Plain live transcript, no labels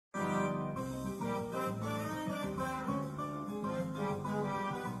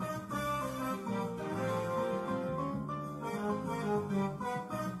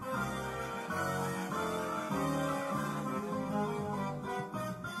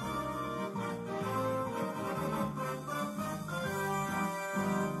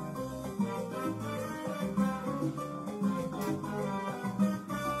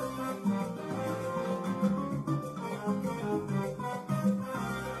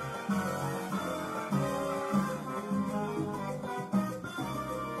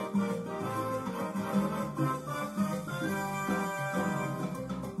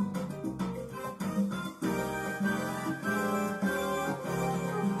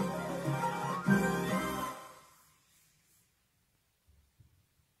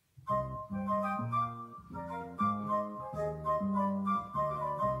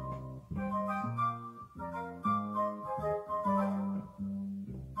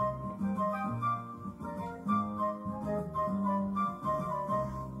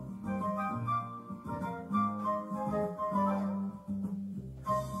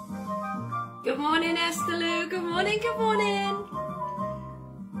Good morning, Esther Lou. Good morning, good morning.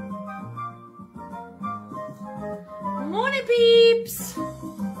 Good morning, peeps.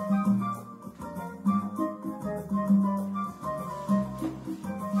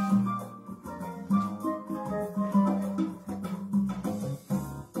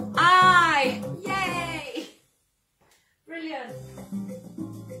 Aye! Yay! Brilliant.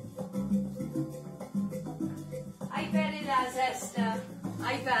 I bet it has, Esther.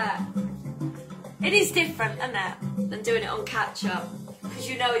 I bet. It is different, isn't it, than doing it on catch-up, because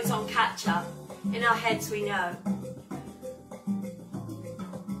you know it's on catch-up. In our heads we know.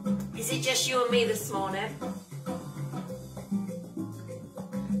 Is it just you and me this morning?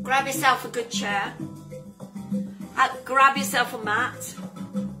 Grab yourself a good chair. Grab yourself a mat.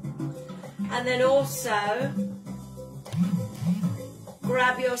 And then also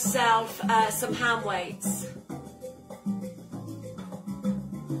grab yourself some hand weights.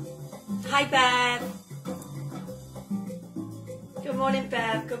 Hi, Bev. Good morning,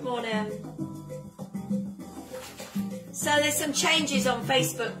 Bev. Good morning. So there's some changes on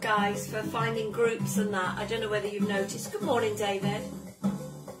Facebook, guys, for finding groups and that. I don't know whether you've noticed. Good morning, David.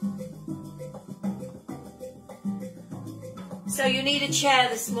 So you need a chair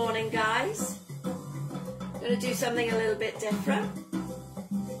this morning, guys. I'm going to do something a little bit different,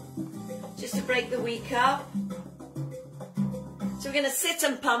 just to break the week up. So we're going to sit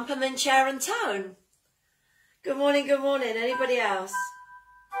and pump and then chair and tone. Good morning, good morning. Anybody else?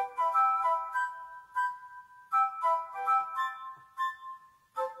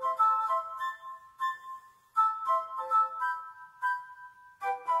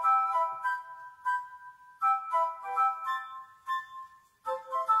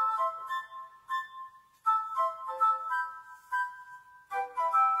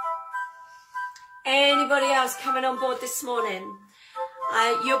 Anybody else coming on board this morning?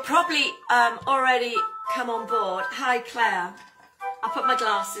 You'll probably already come on board. Hi, Claire. I'll put my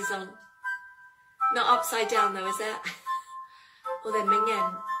glasses on. Not upside down though, is it? Or they're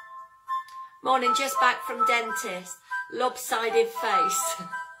minging. Morning, just back from dentist. Lopsided face.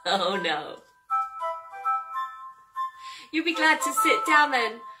 Oh no. You'll be glad to sit down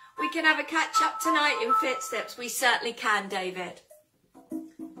then. We can have a catch up tonight in Footsteps. We certainly can, David.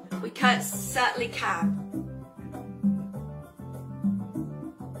 We certainly can.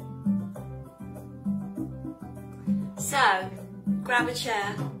 So, grab a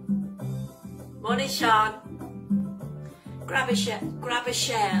chair. Morning, Sean. Grab a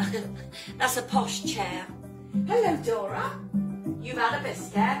chair. That's a posh chair. Hello, Dora. You've had a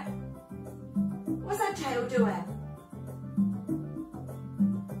biscuit. What's that tail doing?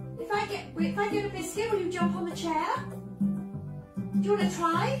 If I get a biscuit, will you jump on the chair? Do you want to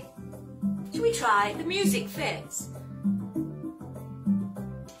try? Shall we try? The music fits.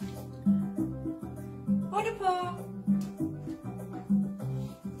 Order paw.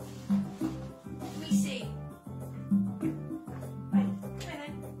 Let me see. Right, come here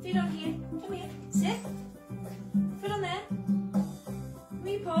then. Feet on here. Come here. Sit. Foot on there. Come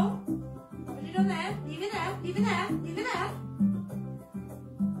here, paw. Put it on there. Leave it there. Leave it there. Leave it there.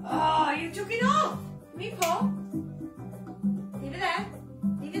 Oh, you took it off. Come here, paw. Leave it there.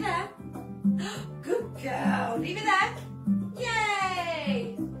 Leave it there. Good girl. Leave it there.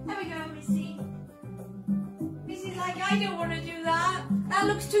 Yay! There we go, Missy. Missy's like, I don't want to do that. That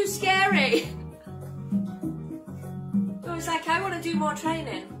looks too scary. So it's like, I want to do more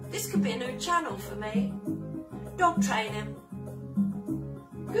training. This could be a new channel for me. Dog training.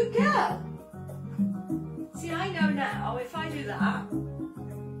 Good girl. See, I know now if I do that.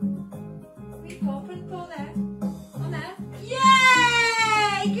 We paw, put the paw there. On there.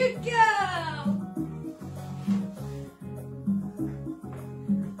 Yay! Good girl.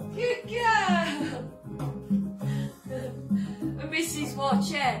 Good girl. And Missy's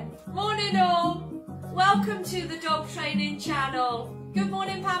watching. Morning all. Welcome to the dog training channel. Good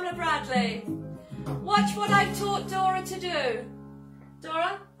morning, Pamela Bradley. Watch what I've taught Dora to do.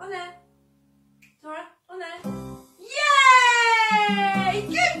 Dora, on there. Dora, on there. Yay!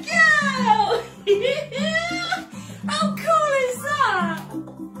 Good girl! How cool is that?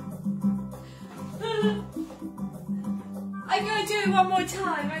 I'm going to do it one more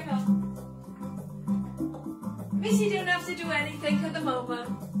time. Hang on. Missy don't have to do anything at the moment.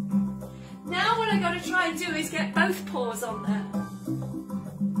 Now what I've got to try and do is get both paws on there.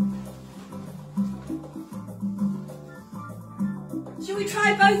 Shall we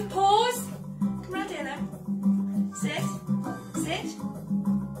try both paws? Come round here then. Sit. Sit.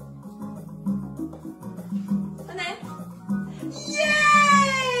 And then.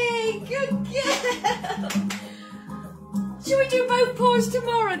 Yay! Good girl! Shall we do both both paws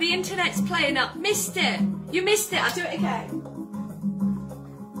tomorrow. The internet's playing up. Missed it. You missed it. I'll do it again.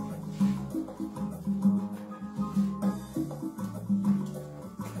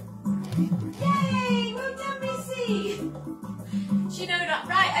 Yay! Well done, Missy. She know that.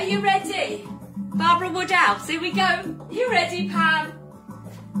 Right, are you ready? Barbara Woodhouse, here we go. Are you ready, Pam?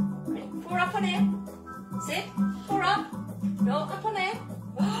 Ready? Pour up on here. Sit. Pour up. No, up on here.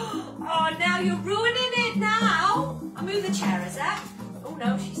 Oh, now you're ruining it now. I'll move the chair, is that? Oh,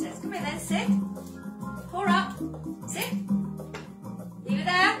 no, she says. Come here then, sit. Pour up. Sit. Leave it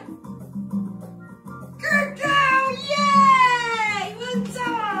there. Good girl, yay! Well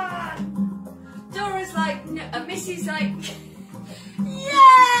done. Dora's like, no, Missy's like,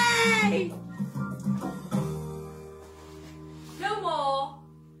 yay! No more.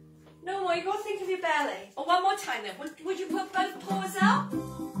 No more. You got to think of your belly. Or one more time then. Would you put both paws up?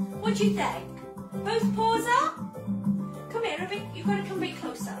 What do you think? Both paws up? Come here, you've got to come a bit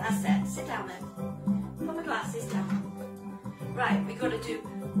closer. That's it. Sit down then. Put my glasses down. Right, we've got to do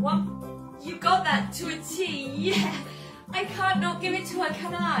one. You got that to a T. Yeah. I can't not give it to her,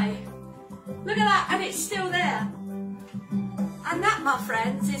 can I? Look at that, and it's still there. And that, my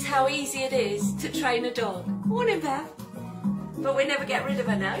friends, is how easy it is to train a dog. Morning, Bev. But we never get rid of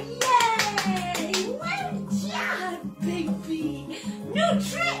her now. Yay! Well done, baby. No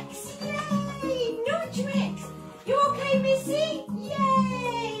tricks. Yay! No tricks. You okay, Missy?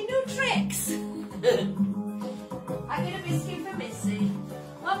 Yay! No tricks. I get a biscuit for Missy.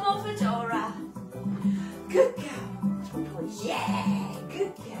 One more for Dora. Good girl. Oh, yeah.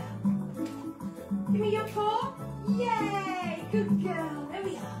 Good girl. Give me your paw. Yay! Good girl. There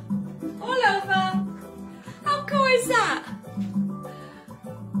we are. All over. How cool is that?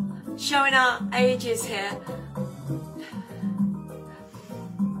 Showing our ages here.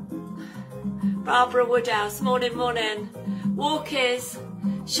 Barbara Woodhouse, morning, morning. Walkies,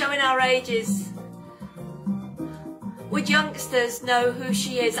 showing our ages. Would youngsters know who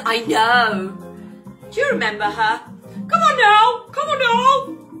she is? I know. Do you remember her? Come on now, come on now.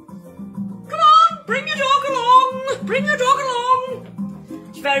 Come on, bring your dog along. Bring your dog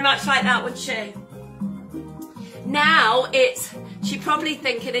along. She's very much like that, wouldn't she? Now she's probably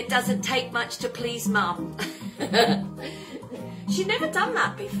thinking it doesn't take much to please Mum. She'd never done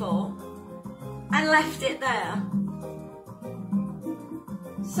that before and left it there.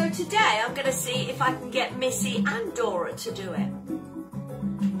 So today I'm going to see if I can get Missy and Dora to do it.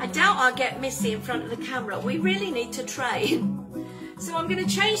 I doubt I'll get Missy in front of the camera. We really need to train. So I'm going to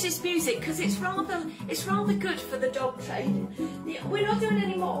change this music because it's rather good for the dog training. We're not doing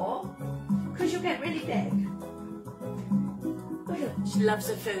any more because you'll get really big. She loves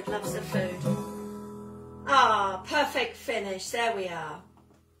her food, loves her food. Ah, perfect finish. There we are.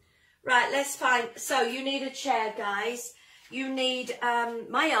 Right, let's find... So you need a chair, guys. You need...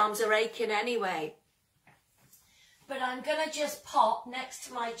 my arms are aching anyway. But I'm going to just pop next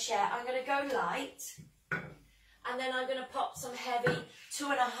to my chair. I'm going to go light. And then I'm going to pop some heavy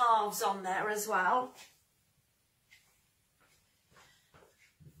 2.5s on there as well.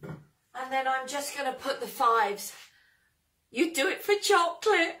 And then I'm just going to put the 5s. You do it for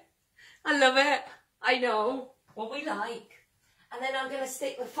chocolate. I love it. I know what we like. And then I'm going to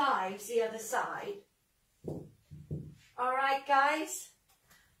stick the 5s the other side. All right, guys?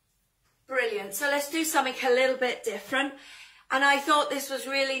 Brilliant. So let's do something a little bit different. And I thought this was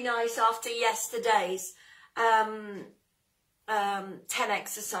really nice after yesterday's 10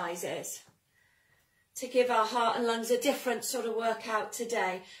 exercises. To give our heart and lungs a different sort of workout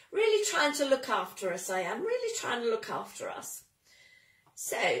today. Really trying to look after us, I am. Really trying to look after us.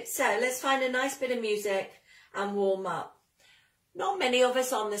 So let's find a nice bit of music and warm up. Not many of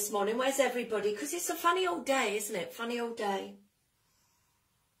us on this morning. Where's everybody? Because it's a funny old day, isn't it? Funny old day.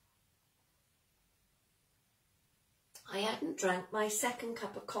 I hadn't drank my second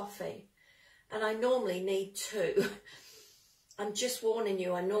cup of coffee. And I normally need 2. I'm just warning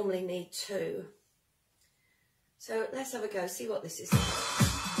you, I normally need 2. So let's have a go, see what this is.